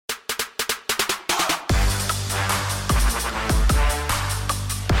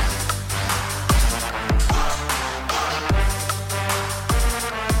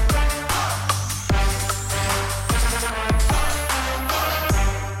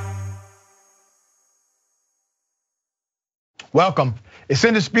Welcome. It's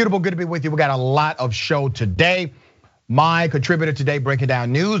indisputable. Good to be with you. We got a lot of show today. My contributor today breaking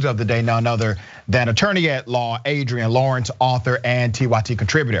down news of the day, none other than attorney at law Adrian Lawrence, author and TYT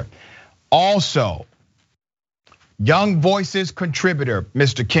contributor. Also, Young Voices contributor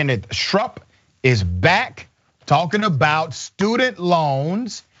Mr. Kenneth Schrupp is back talking about student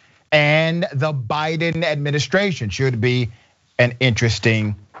loans and the Biden administration. Should be an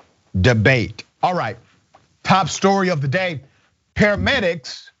interesting debate. All right, top story of the day.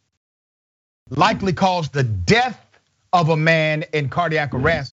 Paramedics likely caused the death of a man in cardiac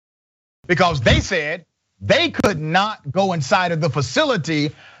arrest because they said they could not go inside of the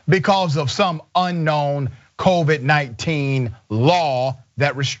facility because of some unknown COVID-19 law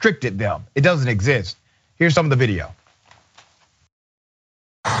that restricted them. It doesn't exist. Here's some of the video.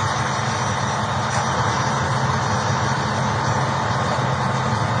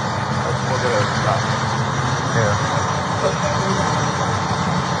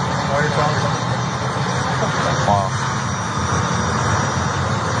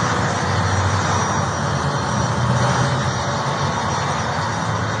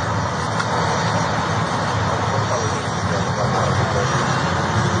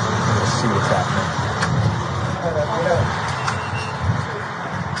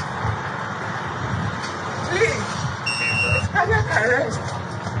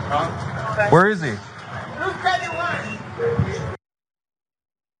 Where is he?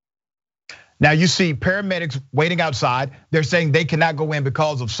 Now you see paramedics waiting outside. They're saying they cannot go in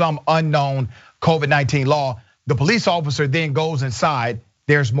because of some unknown COVID-19 law. The police officer then goes inside.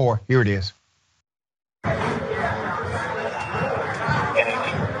 There's more. Here it is.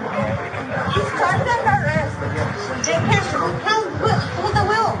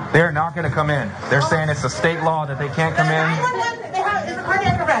 They're not going to come in. They're saying it's a state law that they can't come in. It's a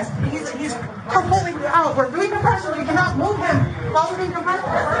cardiac arrest. He's completely out. We're doing compression. We cannot move him while we're doing compression.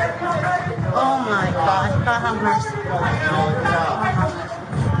 Oh my God. God have mercy.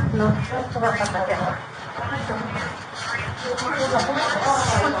 No. Come on.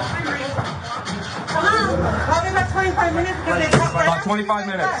 Probably about 25 minutes because they cut right About 25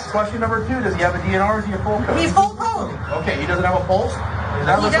 minutes. Question number 2, does he have a DNR or is he a full code? He's full code. Okay, he doesn't have a pulse?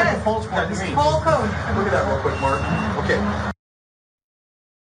 That He looks like does. a pulse one to me. Full code. Look at that real quick, Mark. Okay.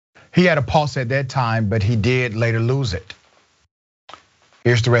 He had a pulse at that time, but he did later lose it.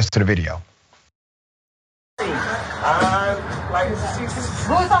 Here's the rest of the video. Who's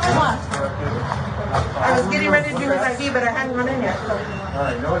on the left? I was getting ready to do his ID, but I hadn't run in yet. So. All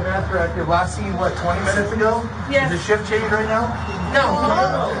right, no advance directive. Last seen, what, 20 minutes ago? Yes. Is the shift change right now? No.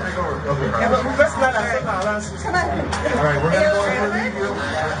 Okay. Come on. All right, we're going to go ahead and review.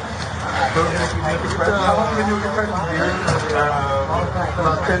 How long have you been doing compression here?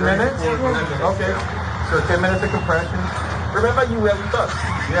 About 10 minutes? Okay. So 10 minutes of compression. Remember you were with us?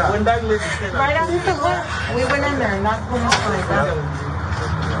 Yeah. When that lady Right after work, we went in there, not going to find out.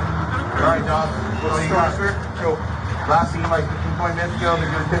 All right, John. What do you got, sir? So, last seen like 15, 20 minutes ago, they're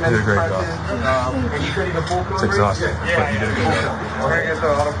doing 10 minutes did a great compression. And you said he's a full code? It's exhausting, but you did a good job. We're going to get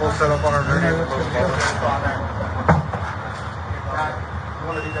the auto pull set up on our very next post.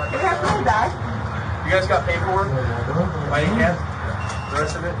 You have to die. You guys got paperwork? By any chance? The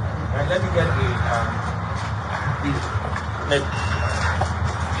rest of it? All right, let me get You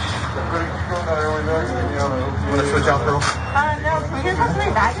want to switch out, bro? No, can we get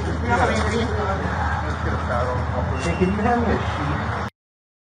something back? We don't have anybody. Hey, can you hand me a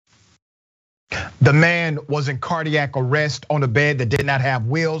sheet? The man was in cardiac arrest on a bed that did not have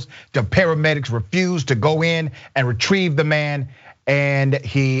wheels. The paramedics refused to go in and retrieve the man, and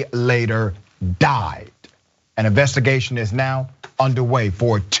he later died. An investigation is now underway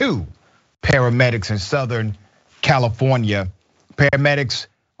for 2 paramedics in Southern California. Paramedics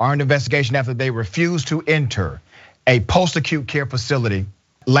are under investigation after they refused to enter a post-acute care facility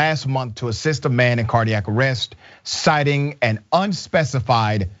last month to assist a man in cardiac arrest, citing an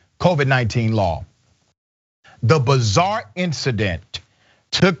unspecified COVID-19 law. The bizarre incident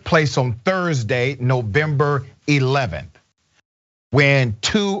took place on Thursday, November 11th, when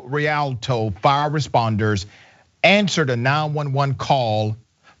 2 Rialto fire responders answered a 911 call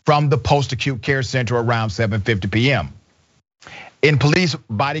from the post-acute care center around 7:50 p.m. In police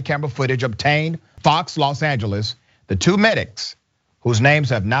body camera footage obtained Fox Los Angeles, the 2 medics, whose names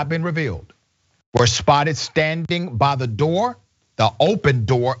have not been revealed, were spotted standing by the door, the open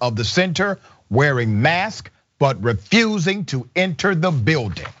door of the center, wearing masks, but refusing to enter the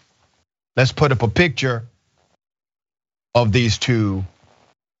building. Let's put up a picture of these 2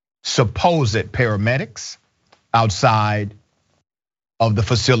 supposed paramedics outside of the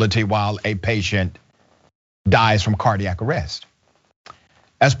facility while a patient dies from cardiac arrest.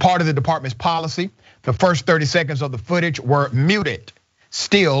 As part of the department's policy, the first 30 seconds of the footage were muted.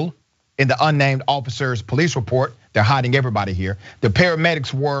 Still, in the unnamed officer's police report, they're hiding everybody here. The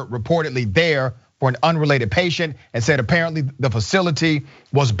paramedics were reportedly there for an unrelated patient and said apparently the facility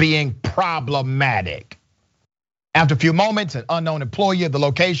was being problematic. After a few moments, an unknown employee of the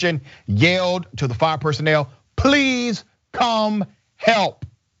location yelled to the fire personnel, "Please come help.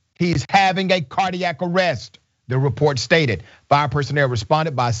 He's having a cardiac arrest," the report stated. Fire personnel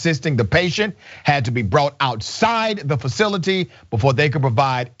responded by assisting the patient, had to be brought outside the facility before they could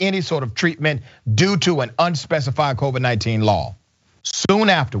provide any sort of treatment due to an unspecified COVID-19 law. Soon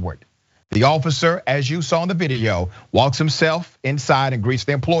afterward, the officer, as you saw in the video, walks himself inside and greets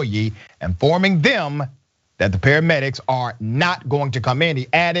the employee, informing them that the paramedics are not going to come in. He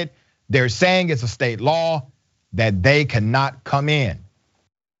added, they're saying it's a state law that they cannot come in.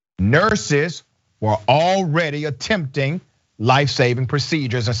 Nurses were already attempting life-saving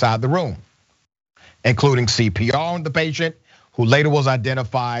procedures inside the room, including CPR on the patient, who later was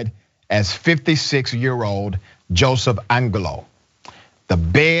identified as 56-year-old Joseph Angelo. The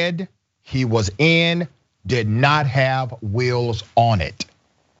bed he was in did not have wheels on it.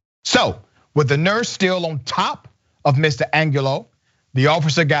 So, with the nurse still on top of Mr. Angelo, the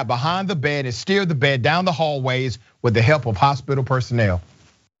officer got behind the bed and steered the bed down the hallways with the help of hospital personnel.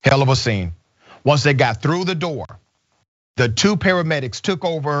 Hell of a scene. Once they got through the door, the two paramedics took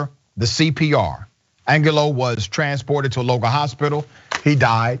over the CPR. Angelo was transported to a local hospital. He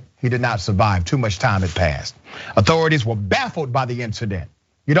died. He did not survive. Too much time had passed. Authorities were baffled by the incident.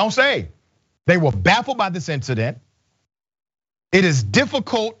 You don't say. They were baffled by this incident. It is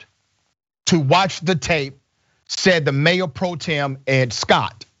difficult to watch the tape, said the Mayor Pro Tem Ed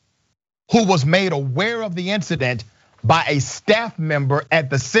Scott, who was made aware of the incident by a staff member at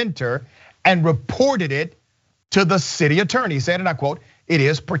the center and reported it to the city attorney. He said, and I quote, "It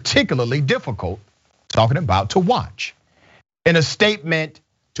is particularly difficult," talking about to watch. In a statement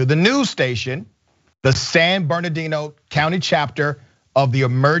to the news station, the San Bernardino County chapter of the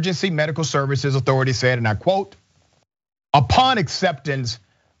Emergency Medical Services Authority said, and I quote, "Upon acceptance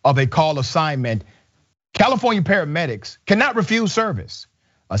of a call assignment, California paramedics cannot refuse service,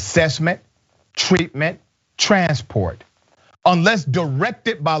 assessment, treatment, transport, unless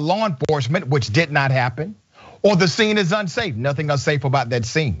directed by law enforcement, which did not happen, or the scene is unsafe." Nothing unsafe about that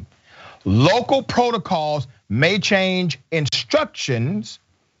scene. "Local protocols may change instructions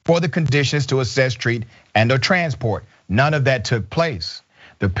for the conditions to assess, treat, and/or transport." None of that took place.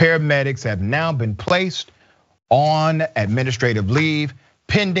 The paramedics have now been placed on administrative leave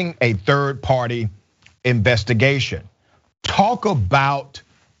pending a third-party investigation. Talk about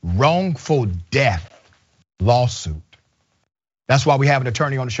wrongful death lawsuit. That's why we have an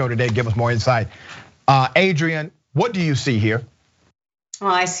attorney on the show today. Give us more insight. Adrian, what do you see here?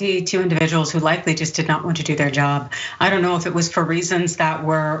 Well, I see two individuals who likely just did not want to do their job. I don't know if it was for reasons that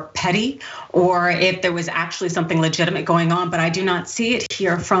were petty or if there was actually something legitimate going on, but I do not see it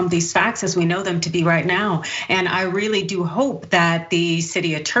here from these facts as we know them to be right now. And I really do hope that the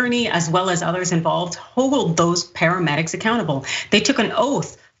city attorney, as well as others involved, hold those paramedics accountable. They took an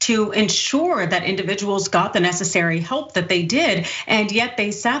oath to ensure that individuals got the necessary help that they did, and yet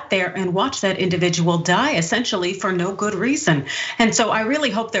they sat there and watched that individual die essentially for no good reason. And so I really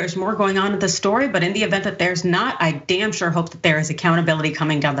hope there's more going on in the story, but in the event that there's not, I damn sure hope that there is accountability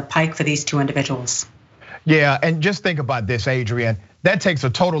coming down the pike for these two individuals. Yeah, and just think about this, Adrian. That takes a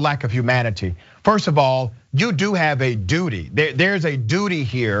total lack of humanity. First of all, you do have a duty. There's a duty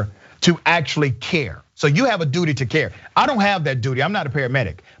here to actually care. So you have a duty to care. I don't have that duty. I'm not a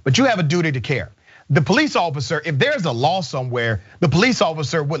paramedic, but you have a duty to care. The police officer, if there's a law somewhere, the police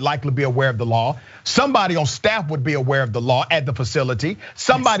officer would likely be aware of the law. Somebody on staff would be aware of the law at the facility.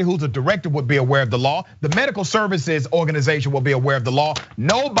 Somebody who's a director would be aware of the law. The medical services organization will be aware of the law.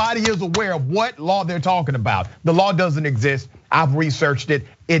 Nobody is aware of what law they're talking about. The law doesn't exist. I've researched it.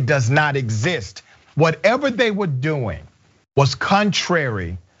 It does not exist. Whatever they were doing was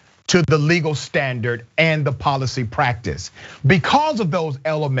contrary to the legal standard and the policy practice. Because of those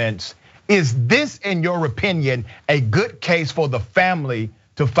elements, is this, in your opinion, a good case for the family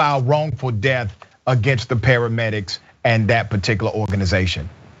to file wrongful death against the paramedics and that particular organization?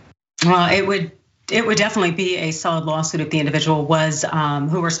 Well, it would It would definitely be a solid lawsuit if the individual was,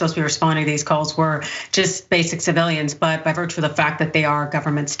 who were supposed to be responding to these calls were just basic civilians, but by virtue of the fact that they are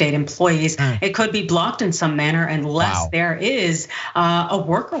government state employees, it could be blocked in some manner unless there is a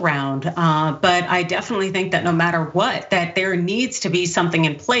workaround. But I definitely think that no matter what, that there needs to be something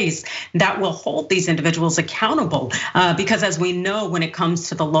in place that will hold these individuals accountable. Because as we know, when it comes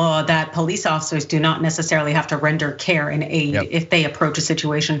to the law, that police officers do not necessarily have to render care and aid if they approach a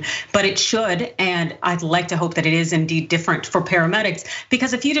situation, but it should. And I'd like to hope that it is indeed different for paramedics,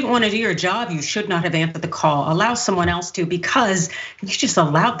 because if you didn't want to do your job, you should not have answered the call. Allow someone else to, because you just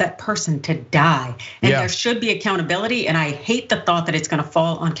allowed that person to die. And there should be accountability. And I hate the thought that it's going to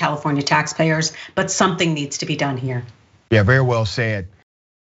fall on California taxpayers, but something needs to be done here. Yeah, very well said.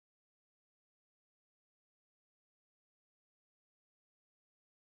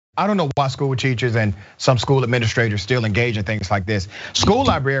 I don't know why school teachers and some school administrators still engage in things like this. School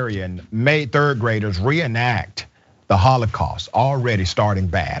librarian made third graders reenact the Holocaust, already starting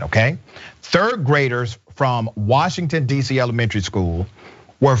bad, okay? Third graders from Washington, D.C. elementary school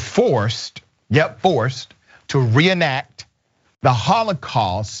were forced to reenact the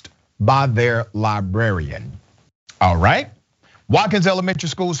Holocaust by their librarian, all right? Watkins Elementary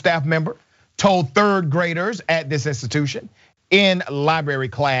School staff member told third graders at this institution in library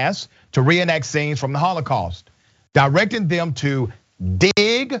class to reenact scenes from the Holocaust, directing them to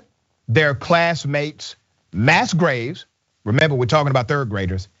dig their classmates' mass graves. Remember, we're talking about third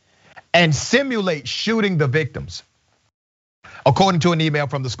graders, and simulate shooting the victims. According to an email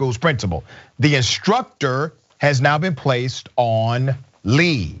from the school's principal, the instructor has now been placed on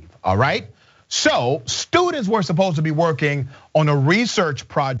leave, all right? So students were supposed to be working on a research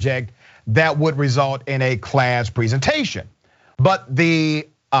project that would result in a class presentation. But the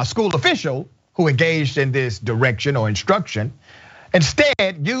school official who engaged in this direction or instruction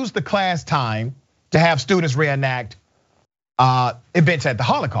instead used the class time to have students reenact events at the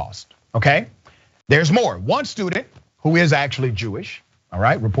Holocaust, okay? There's more. One student who is actually Jewish, all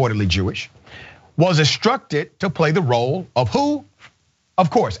right, reportedly Jewish, was instructed to play the role of who? Of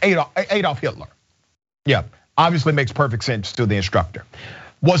course, Adolf Hitler. Yeah, obviously makes perfect sense to the instructor.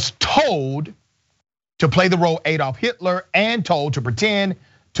 Was told to play the role Adolf Hitler and told to pretend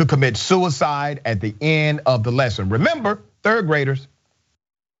to commit suicide at the end of the lesson. Remember, third graders.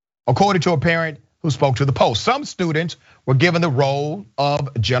 According to a parent who spoke to the Post, some students were given the role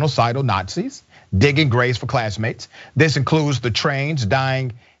of genocidal Nazis, digging graves for classmates. This includes the trains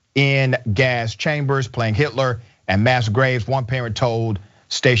dying in gas chambers, playing Hitler, and mass graves. One parent told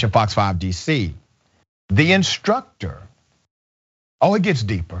Station Fox 5 DC. The instructor, it gets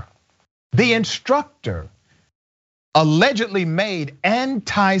deeper. The instructor allegedly made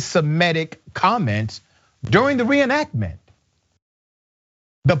anti-Semitic comments during the reenactment.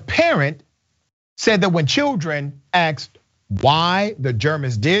 The parent said that when children asked why the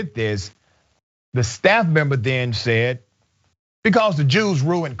Germans did this, the staff member then said, because the Jews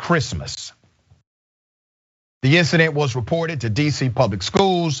ruined Christmas. The incident was reported to DC Public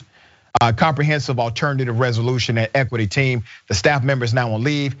Schools, Comprehensive Alternative Resolution and Equity Team. The staff member is now on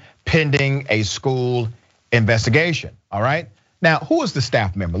leave pending a school investigation, all right? Now, who is the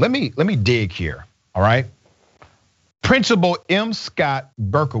staff member? Let me dig here, all right? Principal M. Scott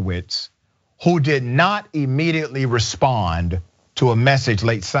Berkowitz, who did not immediately respond to a message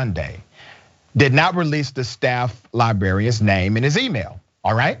late Sunday, did not release the staff librarian's name in his email,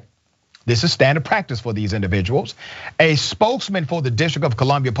 all right? This is standard practice for these individuals. A spokesman for the District of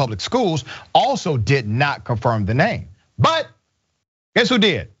Columbia Public Schools also did not confirm the name. But guess who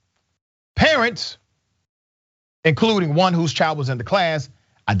did? Parents, including one whose child was in the class,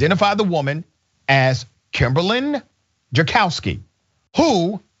 identified the woman as Kimberlyn Jerkowski,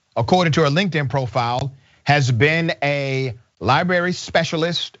 who, according to her LinkedIn profile, has been a library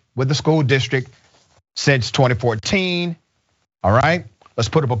specialist with the school district since 2014. All right, let's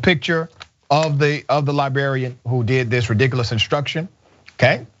put up a picture of the librarian who did this ridiculous instruction.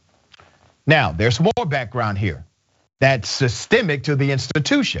 Okay. Now, there's more background here that's systemic to the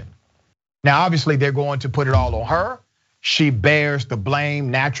institution. Now, obviously, they're going to put it all on her. She bears the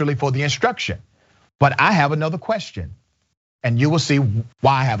blame naturally for the instruction. But I have another question, and you will see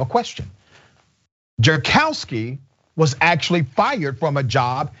why I have a question. Jerkowski was actually fired from a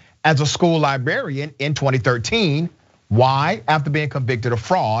job as a school librarian in 2013. Why? After being convicted of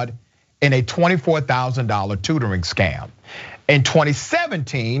fraud in a $24,000 tutoring scam. In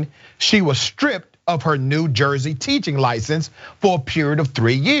 2017, she was stripped of her New Jersey teaching license for a period of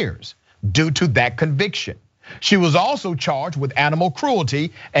 3 years due to that conviction. She was also charged with animal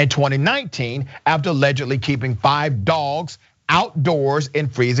cruelty in 2019 after allegedly keeping 5 dogs outdoors in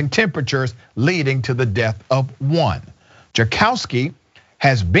freezing temperatures, leading to the death of one. Joukowsky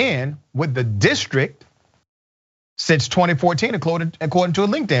has been with the district since 2014, according to a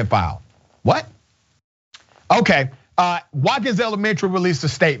LinkedIn file. What? Okay, Watkins Elementary released a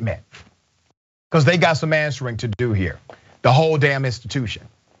statement because they got some answering to do here. The whole damn institution,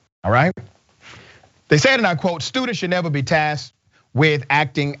 all right? They said, and I quote, students should never be tasked with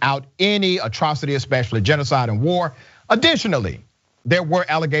acting out any atrocity, especially genocide and war. Additionally, there were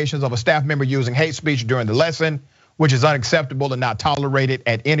allegations of a staff member using hate speech during the lesson, which is unacceptable and not tolerated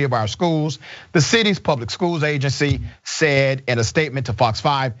at any of our schools. The city's public schools agency said in a statement to Fox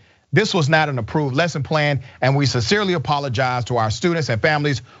 5, this was not an approved lesson plan, and we sincerely apologize to our students and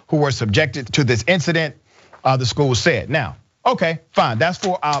families who were subjected to this incident, the school said. Now, okay, fine, that's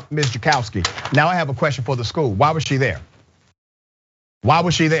for Ms. Joukowsky. Now I have a question for the school. Why was she there? Why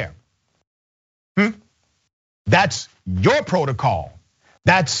was she there? That's your protocol.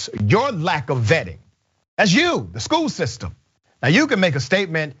 That's your lack of vetting. That's you, the school system. Now you can make a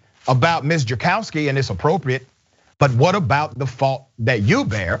statement about Ms. Joukowsky and it's appropriate, but what about the fault that you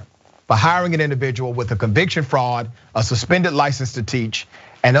bear for hiring an individual with a conviction fraud, a suspended license to teach,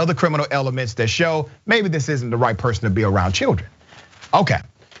 and other criminal elements that show maybe this isn't the right person to be around children? Okay,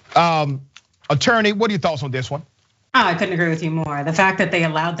 attorney, what are your thoughts on this one? I couldn't agree with you more. The fact that they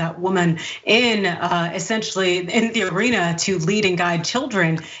allowed that woman in, essentially in the arena to lead and guide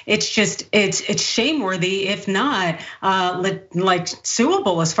children, it's shameworthy, if not like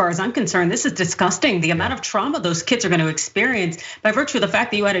suable as far as I'm concerned. This is disgusting. The amount of trauma those kids are going to experience by virtue of the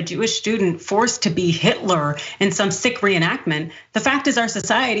fact that you had a Jewish student forced to be Hitler in some sick reenactment. The fact is our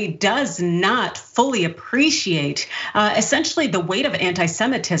society does not fully appreciate essentially the weight of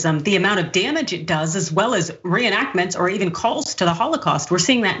anti-Semitism, the amount of damage it does, as well as reenactment or even calls to the Holocaust. We're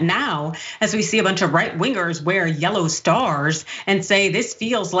seeing that now as we see a bunch of right wingers wear yellow stars and say this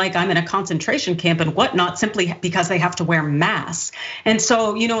feels like I'm in a concentration camp and whatnot, simply because they have to wear masks. And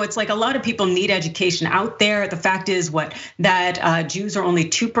so, it's like a lot of people need education out there. The fact is that Jews are only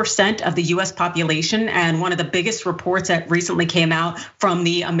 2% of the US population. And one of the biggest reports that recently came out from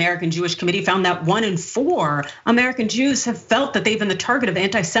the American Jewish Committee found that 1 in 4 American Jews have felt that they've been the target of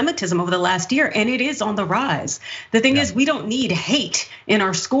anti-Semitism over the last year, and it is on the rise. The thing is, we don't need hate in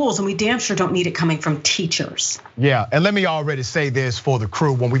our schools, and we damn sure don't need it coming from teachers. Yeah, and let me already say this for the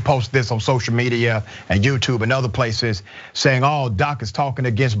crew when we post this on social media and YouTube and other places saying, oh, Doc is talking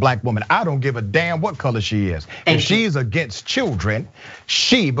against black women. I don't give a damn what color she is. If she's against children,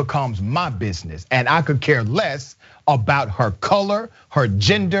 she becomes my business, and I could care less about her color, her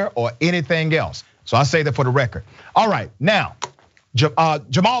gender, or anything else. So I say that for the record. All right, now,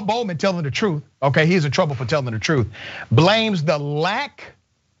 Jamal Bowman telling the truth, okay, he's in trouble for telling the truth, blames the lack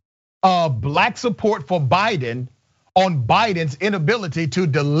of black support for Biden on Biden's inability to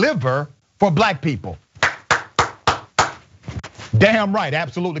deliver for black people. Damn right,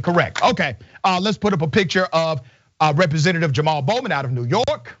 absolutely correct. Okay, let's put up a picture of Representative Jamal Bowman out of New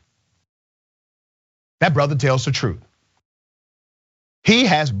York. That brother tells the truth. He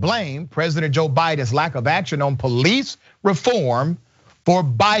has blamed President Joe Biden's lack of action on police reform for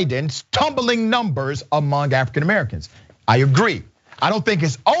Biden's tumbling numbers among African Americans. I agree. I don't think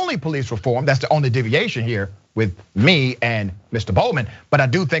it's only police reform. That's the only deviation here with me and Mr. Bowman. But I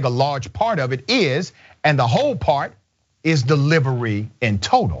do think a large part of it is, and the whole part is delivery in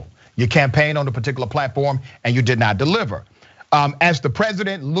total. You campaigned on a particular platform and you did not deliver. As the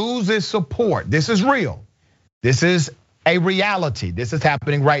president loses support, this is real. This is a reality. This is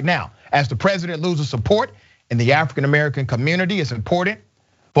happening right now. As the president loses support in the African American community, it's important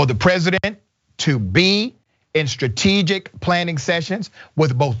for the president to be in strategic planning sessions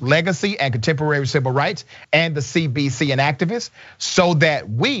with both legacy and contemporary civil rights and the CBC and activists so that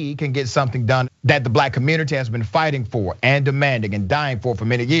we can get something done that the black community has been fighting for and demanding and dying for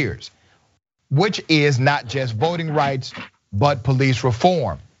many years, which is not just voting rights, but police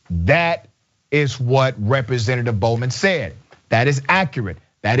reform. That is what Representative Bowman said. That is accurate,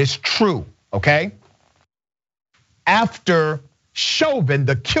 that is true, okay? After Chauvin,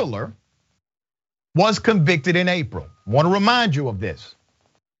 the killer, was convicted in April. I want to remind you of this.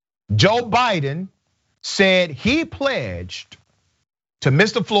 Joe Biden said he pledged to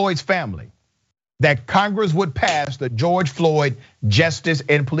Mr. Floyd's family that Congress would pass the George Floyd Justice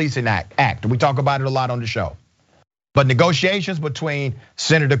and Policing Act. We talk about it a lot on the show. But negotiations between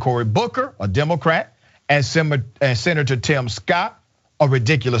Senator Cory Booker, a Democrat, and Senator Tim Scott, a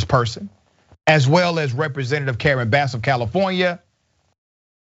ridiculous person, as well as Representative Karen Bass of California,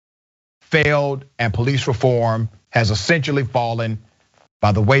 failed, and police reform has essentially fallen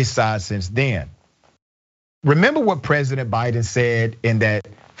by the wayside since then. Remember what President Biden said in that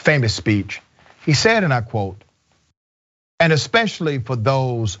famous speech? He said, and I quote, "And especially for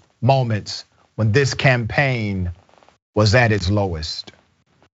those moments when this campaign was at its lowest.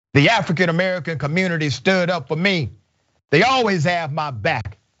 The African American community stood up for me. They always have my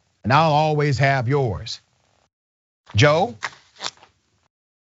back, and I'll always have yours." Joe,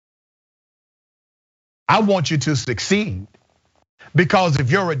 I want you to succeed, because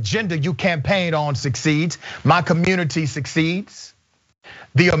if your agenda you campaigned on succeeds, my community succeeds,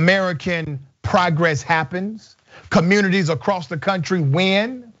 the American progress happens, communities across the country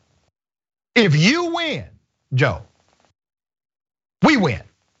win. If you win, Joe, we win.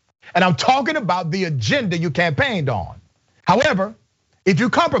 And I'm talking about the agenda you campaigned on. However, if you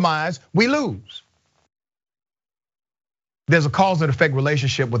compromise, we lose. There's a cause and effect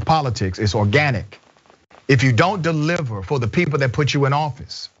relationship with politics. It's organic. If you don't deliver for the people that put you in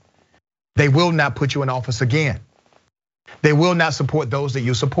office, they will not put you in office again. They will not support those that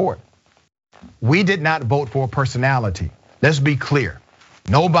you support. We did not vote for a personality. Let's be clear.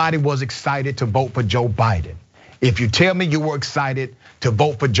 Nobody was excited to vote for Joe Biden. If you tell me you were excited to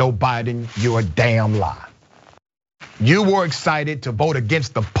vote for Joe Biden, you're a damn lie. You were excited to vote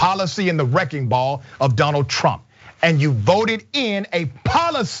against the policy and the wrecking ball of Donald Trump. And you voted in a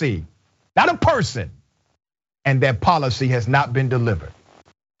policy, not a person. And that policy has not been delivered.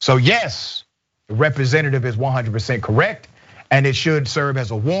 So yes, the representative is 100% correct. And it should serve as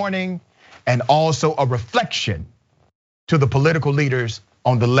a warning and also a reflection to the political leaders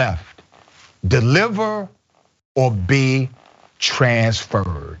on the left. Deliver or be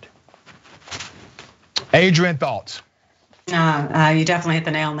transferred. Adrian, thoughts? You definitely hit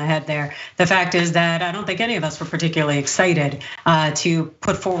the nail on the head there. The fact is that I don't think any of us were particularly excited to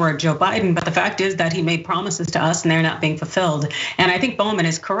put forward Joe Biden, but the fact is that he made promises to us and they're not being fulfilled. And I think Bowman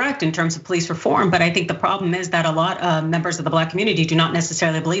is correct in terms of police reform, but I think the problem is that a lot of members of the Black community do not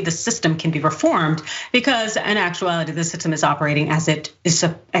necessarily believe the system can be reformed, because in actuality, the system is operating as it is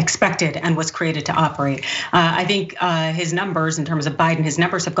expected and was created to operate. I think his numbers, in terms of Biden, his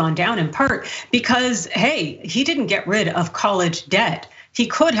numbers have gone down in part because, hey, he didn't get rid of college debt. He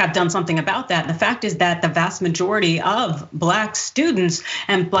could have done something about that. The fact is that the vast majority of Black students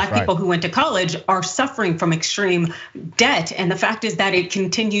and Black people who went to college are suffering from extreme debt. And the fact is that it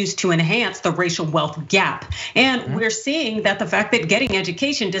continues to enhance the racial wealth gap. And we're seeing that the fact that getting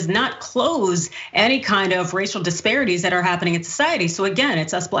education does not close any kind of racial disparities that are happening in society. So again,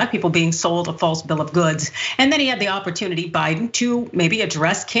 it's us Black people being sold a false bill of goods. And then he had the opportunity, Biden, to maybe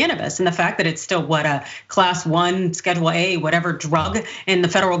address cannabis and the fact that it's still a class 1, Schedule A, whatever drug in the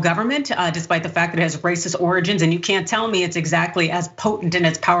federal government, despite the fact that it has racist origins. And you can't tell me it's exactly as potent and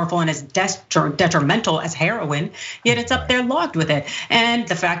as powerful and as detrimental as heroin, yet it's up there logged with it. And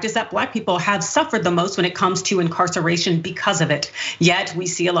the fact is that Black people have suffered the most when it comes to incarceration because of it. Yet we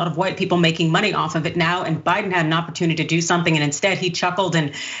see a lot of white people making money off of it now, and Biden had an opportunity to do something, and instead he chuckled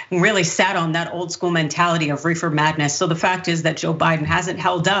and really sat on that old school mentality of reefer madness. So the fact is that Joe Biden hasn't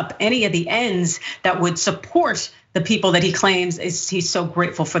held up any of the ends that would support the people that he claims he's so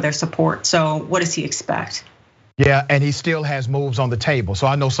grateful for their support. So what does he expect? Yeah, and he still has moves on the table. So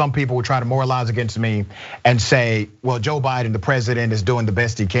I know some people will try to moralize against me and say, well, Joe Biden, the president, is doing the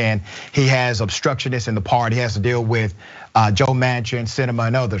best he can. He has obstructionists in the party. He has to deal with Joe Manchin, Sinema,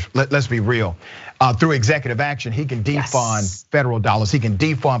 and others. Let's be real. Through executive action, he can defund federal dollars. He can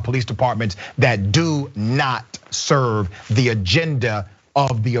defund police departments that do not serve the agenda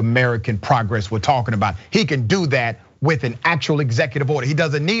of the American progress we're talking about. He can do that with an actual executive order. He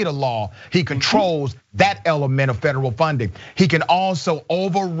doesn't need a law. He controls that element of federal funding. He can also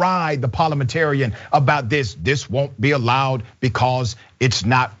override the parliamentarian about this. This won't be allowed because it's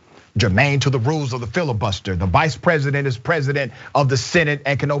not germane to the rules of the filibuster. The vice president is president of the Senate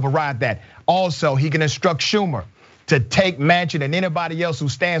and can override that. Also, he can instruct Schumer to take Manchin and anybody else who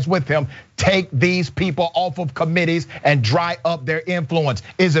stands with him, take these people off of committees and dry up their influence.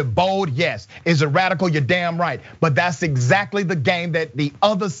 Is it bold? Yes. Is it radical? You're damn right. But that's exactly the game that the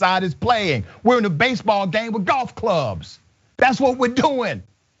other side is playing. We're in a baseball game with golf clubs. That's what we're doing.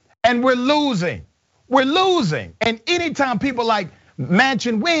 And we're losing. We're losing. And anytime people like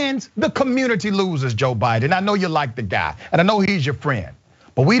Manchin wins, the community loses, Joe Biden. I know you like the guy, and I know he's your friend.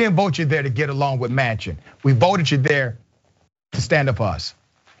 But we didn't vote you there to get along with Manchin. We voted you there to stand up for us.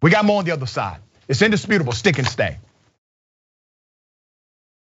 We got more on the other side. It's indisputable, stick and stay.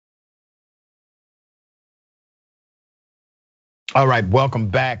 All right, welcome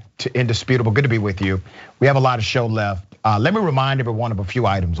back to Indisputable, good to be with you. We have a lot of show left. Let me remind everyone of a few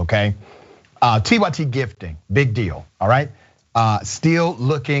items, okay? TYT gifting, big deal, all right? Still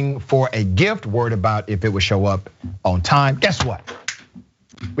looking for a gift, worried about if it would show up on time. Guess what?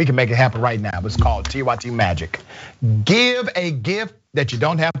 We can make it happen right now. It's called TYT Magic. Give a gift that you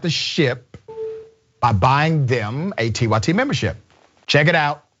don't have to ship by buying them a TYT membership. Check it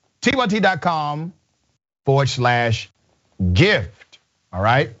out, tyt.com/gift, all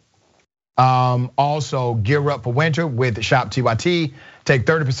right? Also, gear up for winter with Shop TYT. Take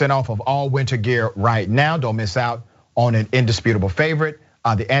 30% off of all winter gear right now. Don't miss out on an indisputable favorite,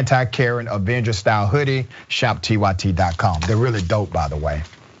 the Anti-Karen Avenger style hoodie, shoptyt.com. They're really dope, by the way.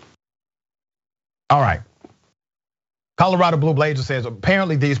 All right. Colorado Blue Blazer says,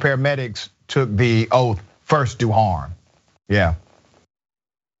 apparently these paramedics took the oath, first do harm. Yeah.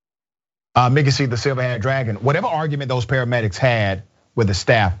 Mickey C, the Silver-Haired Dragon, whatever argument those paramedics had with the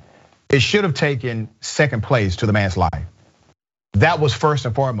staff, it should have taken second place to the man's life. That was first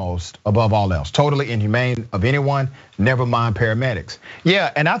and foremost above all else. Totally inhumane of anyone, never mind paramedics. Yeah,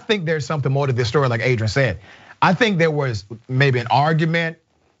 and I think there's something more to this story, like Adrian said. I think there was maybe an argument,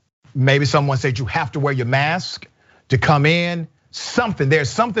 maybe someone said you have to wear your mask to come in, something, there's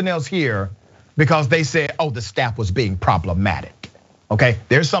something else here because they said, oh, the staff was being problematic, okay?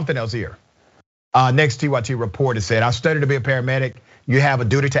 There's something else here. Next TYT report has said, I studied to be a paramedic. You have a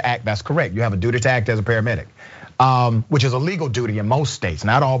duty to act, that's correct. You have a duty to act as a paramedic. Which is a legal duty in most states,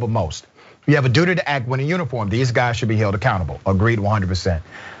 not all, but most. You have a duty to act when in uniform. These guys should be held accountable. Agreed 100%.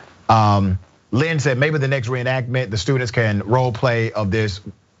 Lynn said maybe the next reenactment, the students can role play of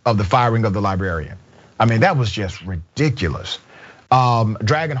the firing of the librarian. I mean, that was just ridiculous.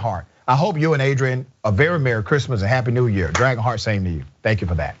 Dragonheart, I hope you and Adrian a very Merry Christmas and Happy New Year. Dragonheart, same to you. Thank you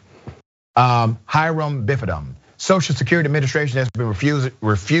for that. Hiram Bifidum, Social Security Administration has been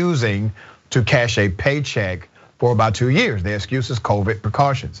refusing to cash a paycheck for about 2 years. Their excuse is COVID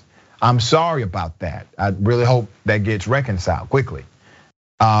precautions. I'm sorry about that. I really hope that gets reconciled quickly.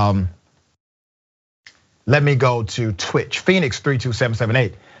 Let me go to Twitch. Phoenix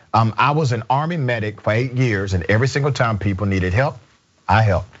 32778. I was an Army medic for 8 years, and every single time people needed help, I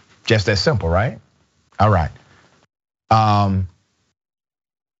helped. Just that simple, right? All right.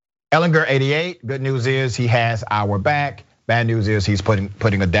 Ellinger 88. Good news is he has our back. Bad news is he's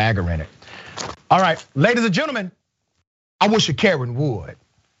putting a dagger in it. All right, ladies and gentlemen, I wish a Karen would.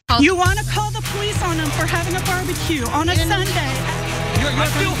 You want to call the police on them for having a barbecue on a Sunday? I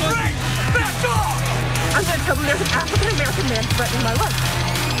feel free. Back off. I'm going to tell them there's an African-American man threatening my life.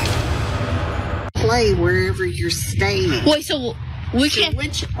 Play wherever you're staying. Wait, so we can't.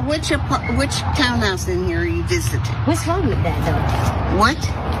 Which townhouse in here are you visiting? What's wrong with that, though? What?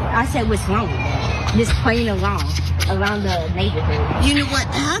 I said, what's wrong with that? Just playing around the neighborhood. You know what?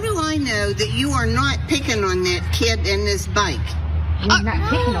 How do I know that you are not picking on that kid in this bike? He's not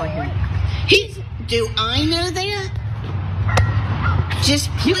picking on him. Do I know that?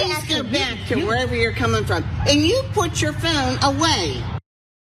 Just please go back to wherever you're coming from, and you put your phone away.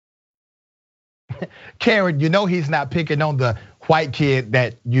 Karen, you know he's not picking on the white kid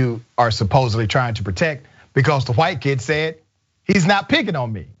that you are supposedly trying to protect because the white kid said he's not picking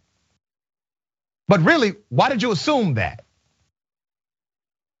on me. But really, why did you assume that?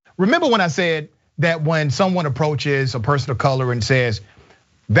 Remember when I said that when someone approaches a person of color and says,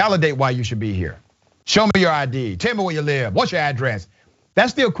 validate why you should be here. Show me your ID, tell me where you live, what's your address?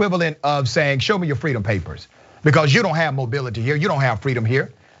 That's the equivalent of saying, show me your freedom papers. Because you don't have mobility here, you don't have freedom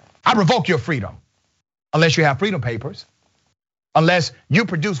here. I revoke your freedom unless you have freedom papers. Unless you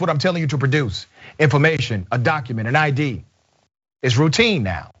produce what I'm telling you to produce. Information, a document, an ID. It's routine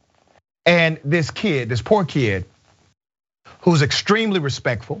now. And this kid, this poor kid, who's extremely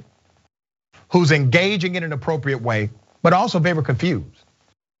respectful, who's engaging in an appropriate way, but also very confused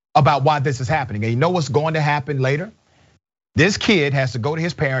about why this is happening. And you know what's going to happen later? This kid has to go to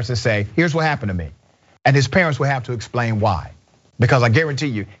his parents and say, here's what happened to me. And his parents will have to explain why. Because I guarantee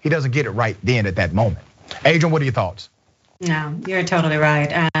you, he doesn't get it right then at that moment. Adrian, what are your thoughts? No, you're totally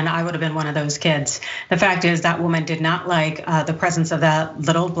right. And I would have been one of those kids. The fact is that woman did not like the presence of that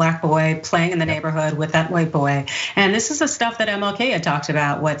little black boy playing in the neighborhood with that white boy. And this is the stuff that MLK had talked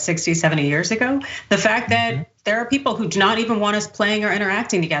about, 60, 70 years ago? The fact that there are people who do not even want us playing or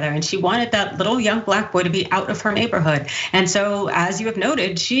interacting together. And she wanted that little young black boy to be out of her neighborhood. And so, as you have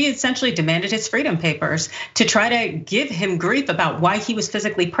noted, she essentially demanded his freedom papers to try to give him grief about why he was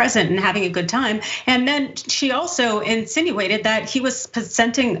physically present and having a good time. And then she also insinuated that he was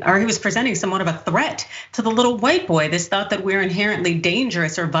presenting somewhat of a threat to the little white boy. This thought that we're inherently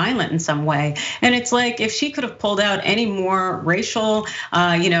dangerous or violent in some way. And it's like, if she could have pulled out any more racial,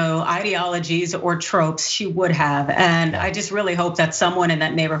 ideologies or tropes, she would have. And I just really hope that someone in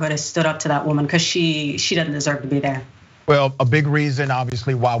that neighborhood has stood up to that woman because she doesn't deserve to be there. Well, a big reason,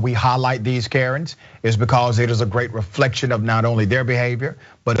 obviously, why we highlight these Karens is because it is a great reflection of not only their behavior,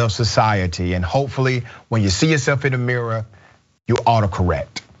 but of society. And hopefully, when you see yourself in the mirror, you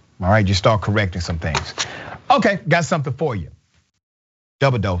autocorrect. All right, you start correcting some things. Okay, got something for you.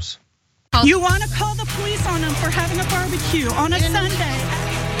 Double dose. You want to call the police on them for having a barbecue on a Sunday.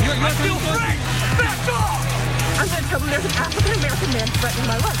 I feel free! Back off! I'm going to tell them there's an African-American man threatening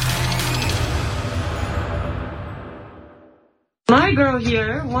my life. My girl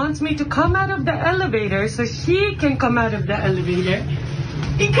here wants me to come out of the elevator so she can come out of the elevator.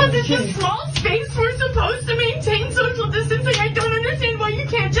 Because it's a small space, we're supposed to maintain social distancing. I don't understand why you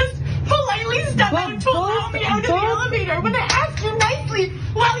can't just politely step out to allow me out of the elevator when I asked you nicely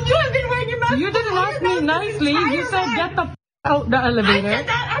while you have been wearing your mask. You didn't ask me nicely. You said get the out the elevator. I said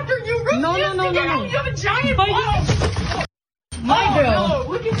that after you refused No. to get out. You have a giant But ball. My girl. No,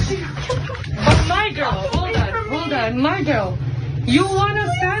 look at you. But my girl, hold on, my girl. You want to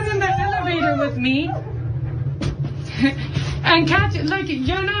stand in the elevator with me and catch it? Like,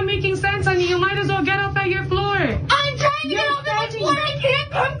 you're not making sense, honey. You might as well get off at your floor. I'm trying to get off my floor. I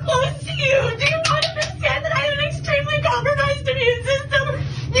can't come close to you. Do you not understand that I have an extremely compromised immune system?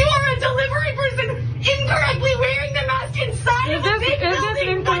 You are a delivery person incorrectly wearing the mask inside of a big building. Is this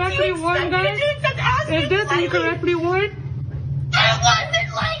incorrectly worn, guys? Is this incorrectly worn? It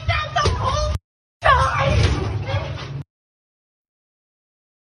wasn't like that the whole time.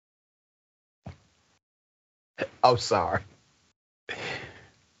 Oh, sorry.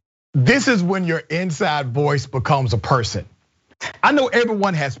 This is when your inside voice becomes a person. I know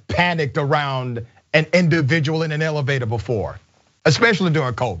everyone has panicked around an individual in an elevator before, especially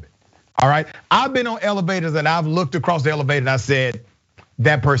during COVID. All right. I've been on elevators and I've looked across the elevator and I said,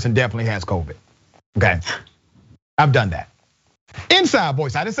 that person definitely has COVID. Okay. I've done that. Inside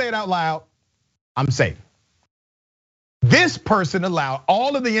voice. I didn't say it out loud. I'm safe. This person allowed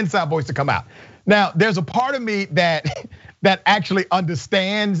all of the inside voice to come out. Now, there's a part of me that actually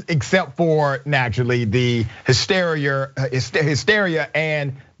understands, except for naturally the hysteria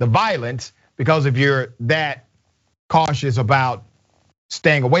and the violence, because if you're that cautious about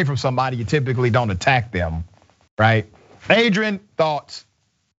staying away from somebody, you typically don't attack them, right? Adrian, thoughts?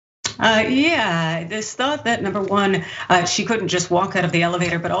 Yeah, this thought that number one, she couldn't just walk out of the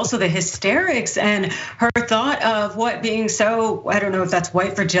elevator, but also the hysterics and her thought of what being so, I don't know if that's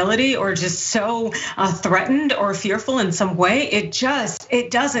white fragility or just so threatened or fearful in some way.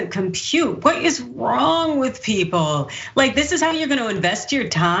 It doesn't compute. What is wrong with people? Like, this is how you're gonna invest your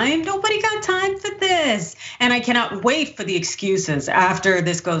time? Nobody got time for this. And I cannot wait for the excuses after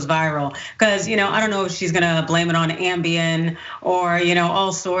this goes viral. Because, I don't know if she's gonna blame it on Ambien or,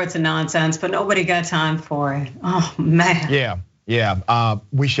 all sorts of nonsense, but nobody got time for it. Oh man. Yeah.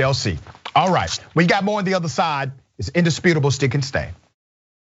 We shall see. All right, we got more on the other side. It's indisputable, stick and stay.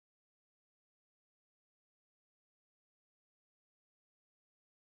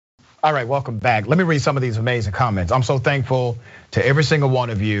 All right, welcome back. Let me read some of these amazing comments. I'm so thankful to every single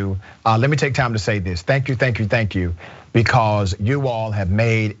one of you. Let me take time to say this. Thank you, because you all have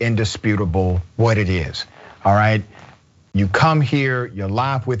made indisputable what it is. All right. You come here, you're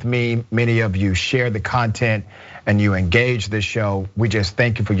live with me. Many of you share the content and you engage this show. We just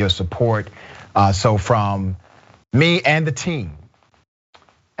thank you for your support. So from me and the team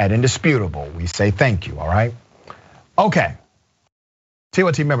at Indisputable, we say thank you, all right? Okay.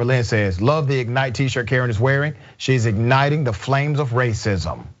 TOT member Lynn says, love the Ignite t-shirt Karen is wearing. She's igniting the flames of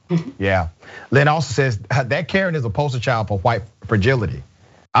racism. Yeah. Lynn also says that Karen is a poster child for white fragility.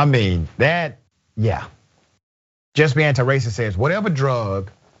 I mean, yeah. Just Be Anti-Racist says, whatever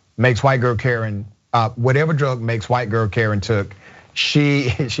drug makes white girl Karen took,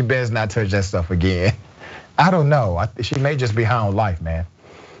 she better not touch that stuff again. I don't know. She may just be high on life, man.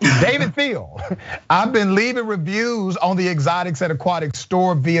 David Field, I've been leaving reviews on the Exotics at Aquatic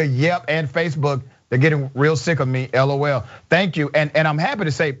store via Yelp and Facebook. They're getting real sick of me, LOL. Thank you, and I'm happy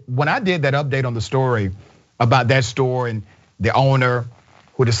to say, when I did that update on the story about that store and the owner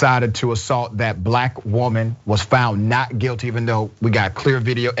who decided to assault that black woman was found not guilty, even though we got clear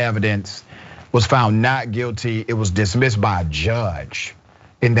video evidence, was found not guilty. It was dismissed by a judge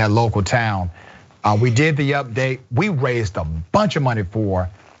in that local town. We did the update. We raised a bunch of money for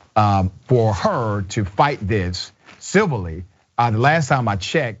her to fight this civilly. The last time I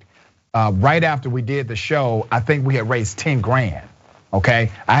checked, right after we did the show, I think we had raised 10 grand, okay?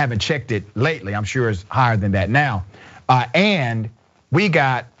 I haven't checked it lately. I'm sure it's higher than that now. And we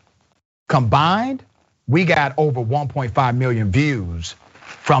got combined, we got over 1.5 million views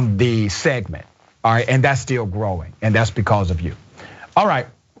from the segment, all right? And that's still growing, and that's because of you. All right,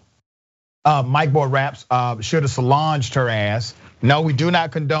 Mike Boy Raps should have salonged her ass. No, we do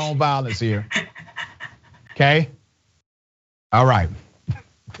not condone violence here. Okay. All right.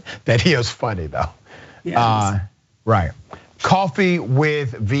 That is funny though. Yes. Right. Coffee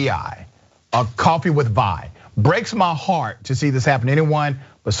with VI. Coffee with Vi. Breaks my heart to see this happen to anyone,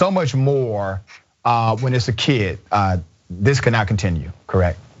 but so much more when it's a kid. This cannot continue,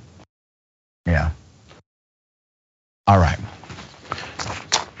 correct? Yeah. All right.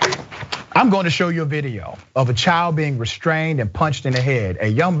 I'm going to show you a video of a child being restrained and punched in the head. A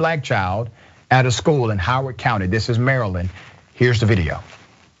young black child at a school in Howard County. This is Maryland. Here's the video.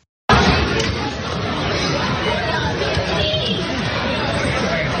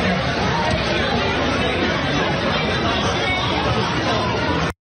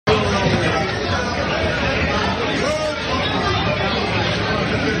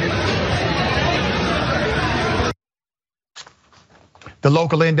 The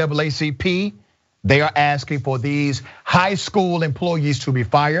local NAACP, they are asking for these high school employees to be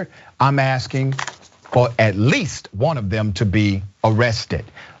fired. I'm asking for at least one of them to be arrested.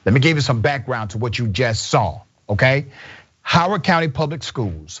 Let me give you some background to what you just saw, okay? Howard County Public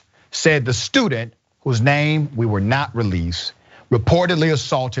Schools said the student, whose name we were not released, reportedly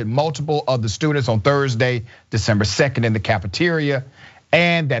assaulted multiple of the students on Thursday, December 2nd in the cafeteria,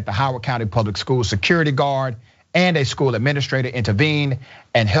 and that the Howard County Public Schools security guard and a school administrator intervened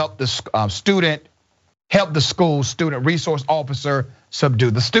and helped the school student resource officer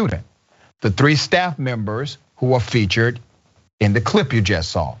subdue the student. The 3 staff members who were featured in the clip you just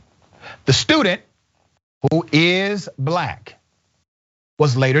saw. The student, who is black,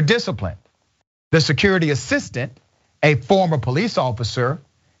 was later disciplined. The security assistant, a former police officer,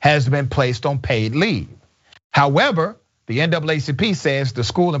 has been placed on paid leave. However, the NAACP says the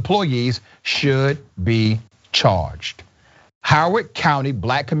school employees should be charged. Howard County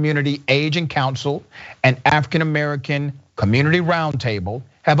Black Community Aging Council and African American Community Roundtable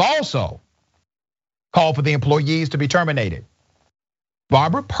have also called for the employees to be terminated.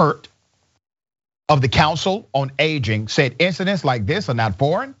 Barbara Pert of the Council on Aging said incidents like this are not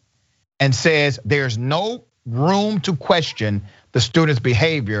foreign and says there's no room to question the students'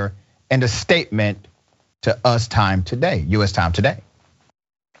 behavior in a statement to US Time Today.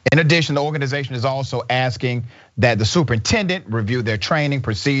 In addition, the organization is also asking that the superintendent review their training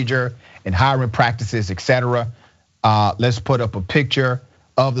procedure and hiring practices, etc. Let's put up a picture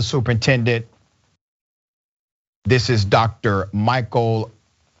of the superintendent. This is Dr. Michael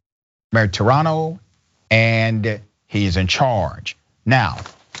Maritorano, and he's in charge. Now,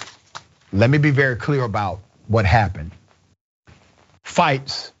 let me be very clear about what happened.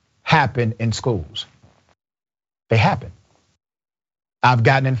 Fights happen in schools. They happen. I've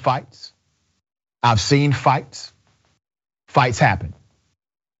gotten in fights. I've seen fights. Fights happen.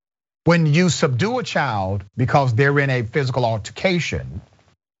 When you subdue a child because they're in a physical altercation,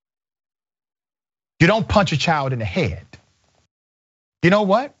 you don't punch a child in the head. You know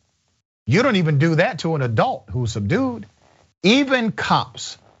what? You don't even do that to an adult who's subdued. Even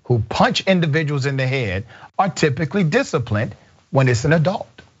cops who punch individuals in the head are typically disciplined when it's an adult.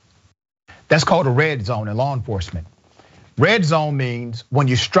 That's called a red zone in law enforcement. Red zone means when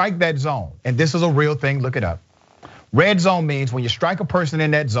you strike that zone, and this is a real thing, look it up. Red zone means when you strike a person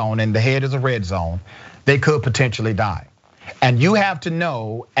in that zone and the head is a red zone, they could potentially die. And you have to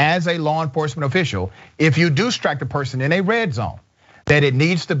know as a law enforcement official, if you do strike the person in a red zone, that it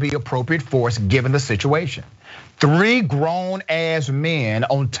needs to be appropriate force given the situation. 3 grown ass men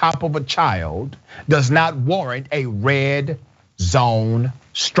on top of a child does not warrant a red zone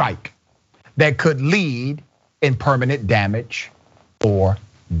strike that could lead in permanent damage or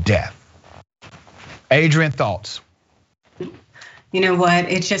death. Adrian, thoughts? You know what?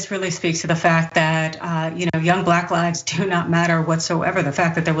 It just really speaks to the fact that young black lives do not matter whatsoever. The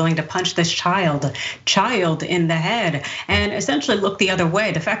fact that they're willing to punch this child in the head and essentially look the other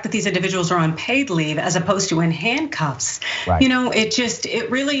way. The fact that these individuals are on paid leave as opposed to in handcuffs. Right.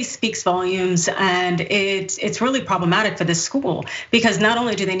 It really speaks volumes, and it's really problematic for this school because not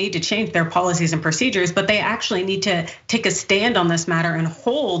only do they need to change their policies and procedures, but they actually need to take a stand on this matter and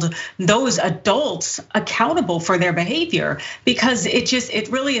hold those adults accountable for their behavior, because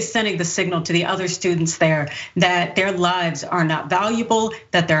it really is sending the signal to the other students there that their lives are not valuable,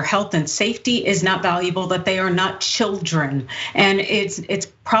 that their health and safety is not valuable, that they are not children. And it's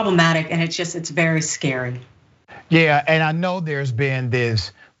problematic, and it's very scary. Yeah, and I know there's been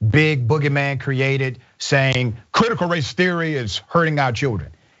this big boogeyman created saying critical race theory is hurting our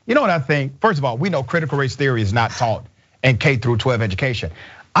children. You know what I think? First of all, we know critical race theory is not taught in K through 12 education.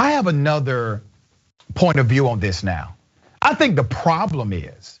 I have another point of view on this now. I think the problem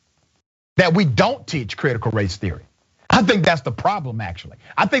is that we don't teach critical race theory. I think that's the problem, actually.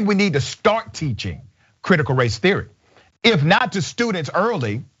 I think we need to start teaching critical race theory. If not to students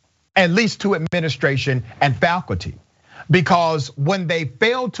early, at least to administration and faculty. Because when they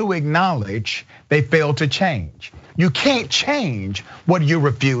fail to acknowledge, they fail to change. You can't change what you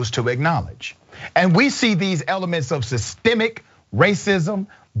refuse to acknowledge. And we see these elements of systemic racism,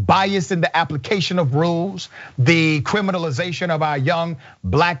 bias in the application of rules, the criminalization of our young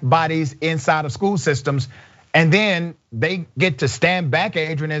black bodies inside of school systems. And then they get to stand back,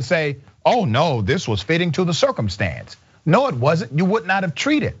 Adrian, and say, oh no, this was fitting to the circumstance. No, it wasn't. You would not have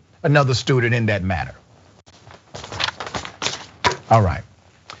treated another student in that manner. All right,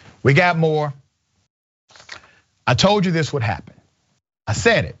 we got more. I told you this would happen. I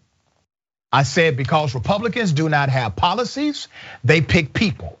said it. I said because Republicans do not have policies, they pick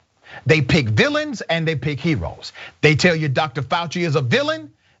people. They pick villains and they pick heroes. They tell you Dr. Fauci is a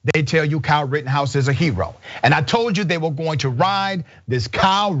villain. They tell you Kyle Rittenhouse is a hero. And I told you they were going to ride this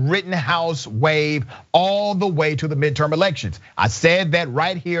Kyle Rittenhouse wave all the way to the midterm elections. I said that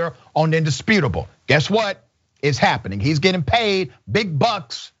right here on Indisputable. Guess what? It's happening. He's getting paid big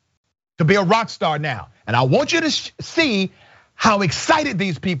bucks to be a rock star now. And I want you to see how excited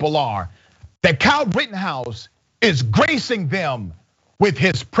these people are that Kyle Rittenhouse is gracing them with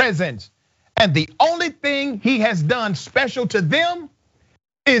his presence. And the only thing he has done special to them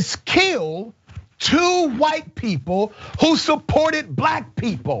is kill 2 white people who supported black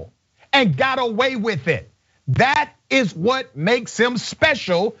people and got away with it. That is what makes him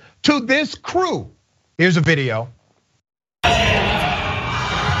special to this crew. Here's a video.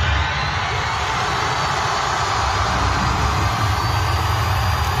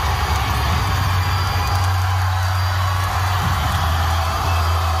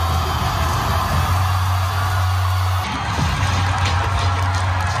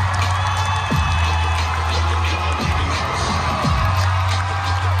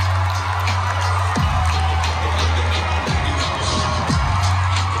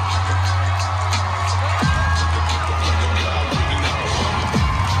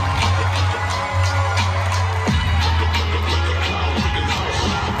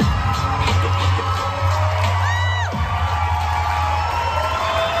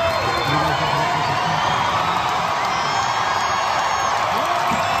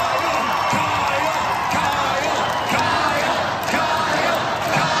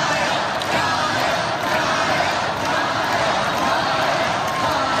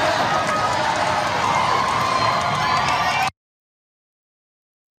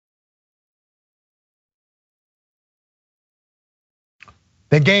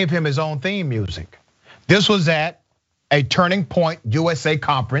 They gave him his own theme music. This was at a Turning Point USA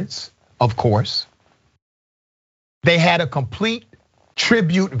conference, of course. They had a complete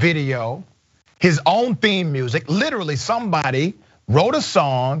tribute video, his own theme music. Literally somebody wrote a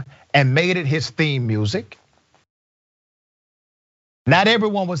song and made it his theme music. Not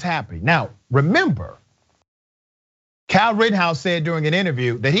everyone was happy. Now, remember, Kyle Rittenhouse said during an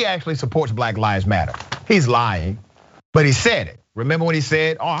interview that he actually supports Black Lives Matter. He's lying, but he said it. Remember when he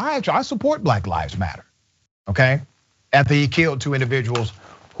said, oh, I support Black Lives Matter, okay? After he killed 2 individuals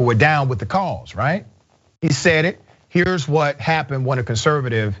who were down with the cause, right? He said it. Here's what happened when a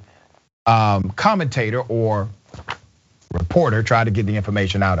conservative commentator or reporter tried to get the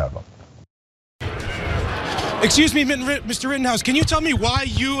information out of him. Excuse me, Mr. Rittenhouse, can you tell me why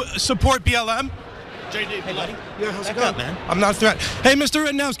you support BLM? JD, hey buddy. Yeah, how's it going? Up, man? I'm not a threat. Hey, Mr.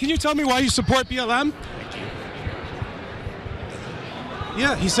 Rittenhouse, can you tell me why you support BLM?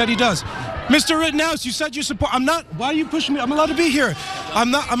 Yeah, he said he does. Mr. Rittenhouse, you said you support. I'm not. Why are you pushing me? I'm allowed to be here.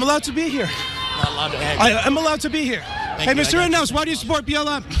 I'm allowed to be here. Not allowed to I'm allowed to be here. Hey, Mr. Rittenhouse, why do you support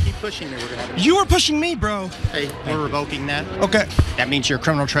BLM? Keep pushing me. We're gonna have You were pushing me, bro. Hey, we're revoking that. Okay. That means you're a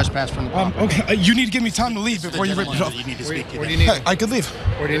criminal trespass from the property. Okay. You need to give me time to leave before you rip it off. You need to speak to Where do you need him? I could leave.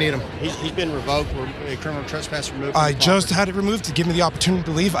 Where do you need him? He's been revoked. We're a criminal trespass removed. I just had it removed to give me the opportunity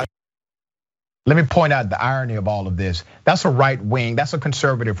to leave. Let me point out the irony of all of this. That's a right wing, that's a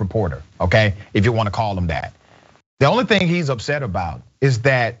conservative reporter, okay? If you want to call him that. The only thing he's upset about is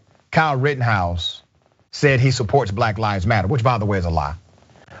that Kyle Rittenhouse said he supports Black Lives Matter, which by the way is a lie.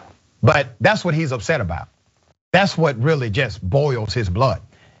 But that's what he's upset about. That's what really just boils his blood.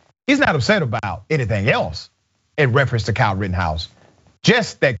 He's not upset about anything else in reference to Kyle Rittenhouse.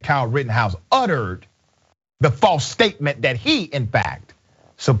 Just that Kyle Rittenhouse uttered the false statement that he, in fact,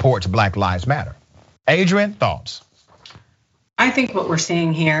 supports Black Lives Matter. Adrian, thoughts? I think what we're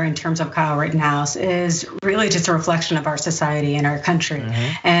seeing here in terms of Kyle Rittenhouse is really just a reflection of our society and our country.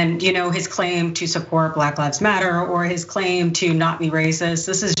 And his claim to support Black Lives Matter or his claim to not be racist,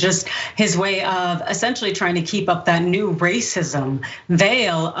 this is just his way of essentially trying to keep up that new racism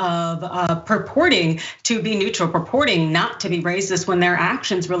veil of purporting to be neutral, purporting not to be racist when their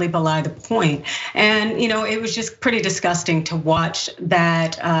actions really belie the point. And it was just pretty disgusting to watch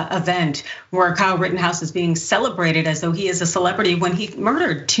that event where Kyle Rittenhouse is being celebrated as though he is a celebrity when he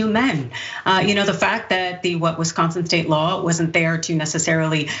murdered 2 men. The fact that the Wisconsin state law wasn't there to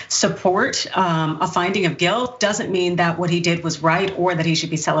necessarily support a finding of guilt doesn't mean that what he did was right or that he should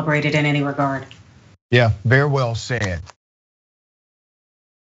be celebrated in any regard. Yeah, very well said.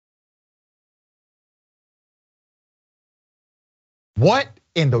 What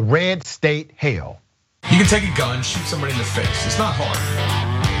in the red state hell? You can take a gun, shoot somebody in the face. It's not hard.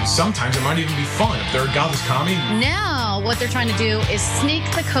 Sometimes it might even be fun if they're a godless commie. Now, what they're trying to do is sneak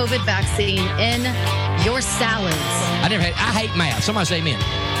the COVID vaccine in your salads. I hate math. Somebody say amen.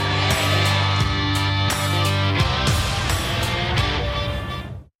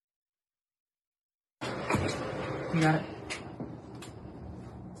 You got it.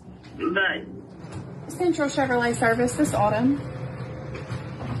 But Central Chevrolet Service this Autumn.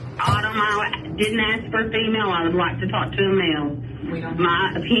 Autumn, I didn't ask for a female. I would like to talk to a male.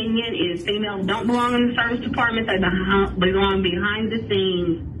 My opinion is females don't belong in the service department. They belong behind the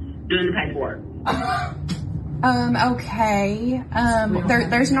scenes doing the paperwork. Okay.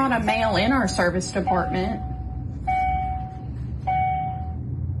 There's not a male in our service department.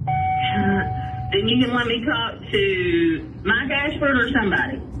 Then you can let me talk to Mike Ashford or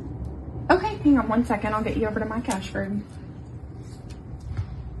somebody. Okay, hang on 1 second. I'll get you over to Mike Ashford.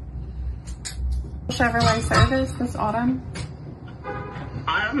 Chevrolet Service this Autumn.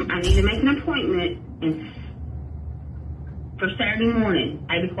 I need to make an appointment for Saturday morning,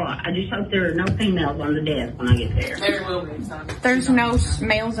 8 o'clock. I just hope there are no females on the desk when I get there. There will be some. There's no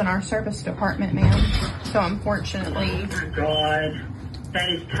males in our service department, ma'am. So unfortunately. Oh my God, that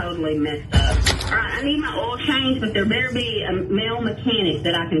is totally messed up. All right, I need my oil change, but there better be a male mechanic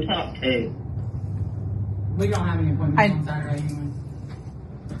that I can talk to. We don't have any appointments on Saturday anyway.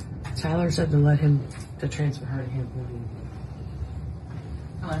 Tyler said to transfer her to him.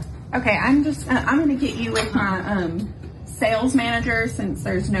 Hello. Okay, I'm gonna get you with my sales manager since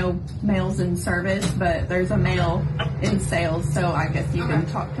there's no males in service, but there's a male in sales, so I guess you can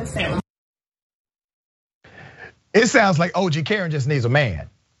talk to sales. It sounds like OG Karen just needs a man.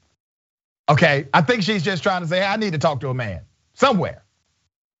 Okay, I think she's just trying to say, I need to talk to a man somewhere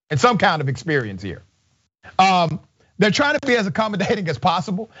and some kind of experience here. They're trying to be as accommodating as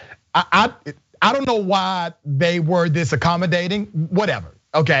possible. I don't know why they were this accommodating, whatever,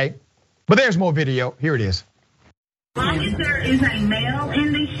 okay? But there's more video, here it is. As long as there is a male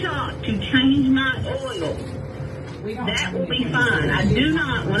in the shop to change my oil, that will be fine. I do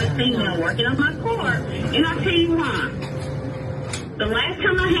not want a female working on my car, and I'll tell you why. The last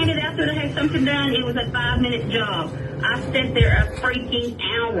time I handed out that I had something done, it was a 5-minute job. I sat there a freaking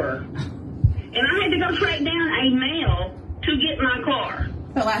hour, and I had to go track down a male to get my car.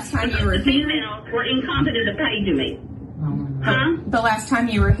 The last time you were here, the females were incompetent to pay to me. Huh? The last time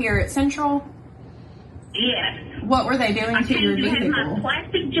you were here at Central? Yes. What were they doing to your vehicle? I had my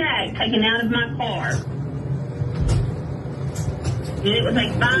plastic jack taken out of my car. And it was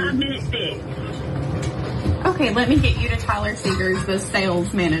a 5-minute fix. Okay, let me get you to Tyler Seegers, the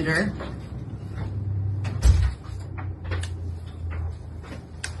sales manager.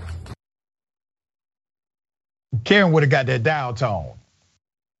 Karen would have got that dial tone.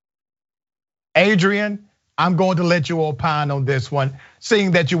 Adrian, I'm going to let you opine on this one,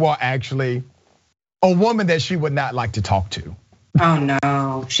 seeing that you are actually a woman that she would not like to talk to. Oh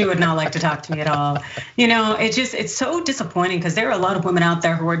no, she would not like to talk to me at all. It's so disappointing because there are a lot of women out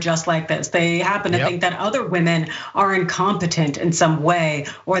there who are just like this. They happen to think that other women are incompetent in some way,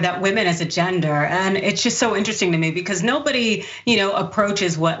 or that women as a gender. And it's just so interesting to me because nobody,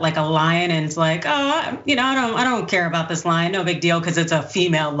 approaches like a lion and is like, I don't care about this lion, no big deal because it's a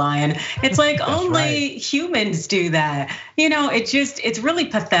female lion. It's like only humans do that. It's really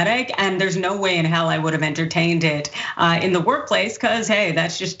pathetic, and there's no way in hell I would have entertained it in the workplace. Because hey,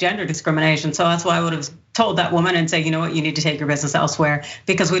 that's just gender discrimination. So that's why I would have told that woman and say, you know what, you need to take your business elsewhere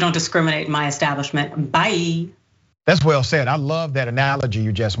because we don't discriminate in my establishment. Bye. That's well said. I love that analogy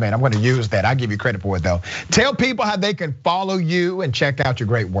you just made. I'm going to use that. I'll give you credit for it though. Tell people how they can follow you and check out your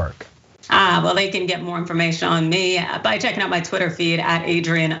great work. Well, they can get more information on me by checking out my Twitter feed at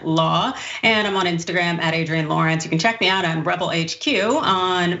Adrienne Law, and I'm on Instagram at Adrienne Lawrence. You can check me out on Rebel HQ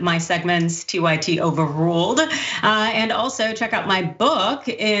on my segments TYT Overruled, and also check out my book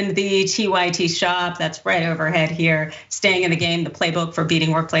in the TYT shop. That's right overhead here, Staying in the Game, the playbook for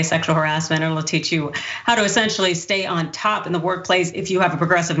beating workplace sexual harassment. It'll teach you how to essentially stay on top in the workplace if you have a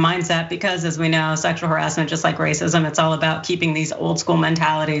progressive mindset, because as we know, sexual harassment, just like racism, it's all about keeping these old school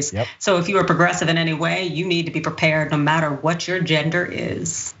mentalities. Yep. So if you are progressive in any way, you need to be prepared no matter what your gender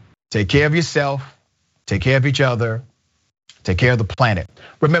is. Take care of yourself, take care of each other, take care of the planet.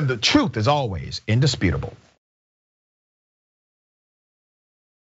 Remember, the truth is always indisputable.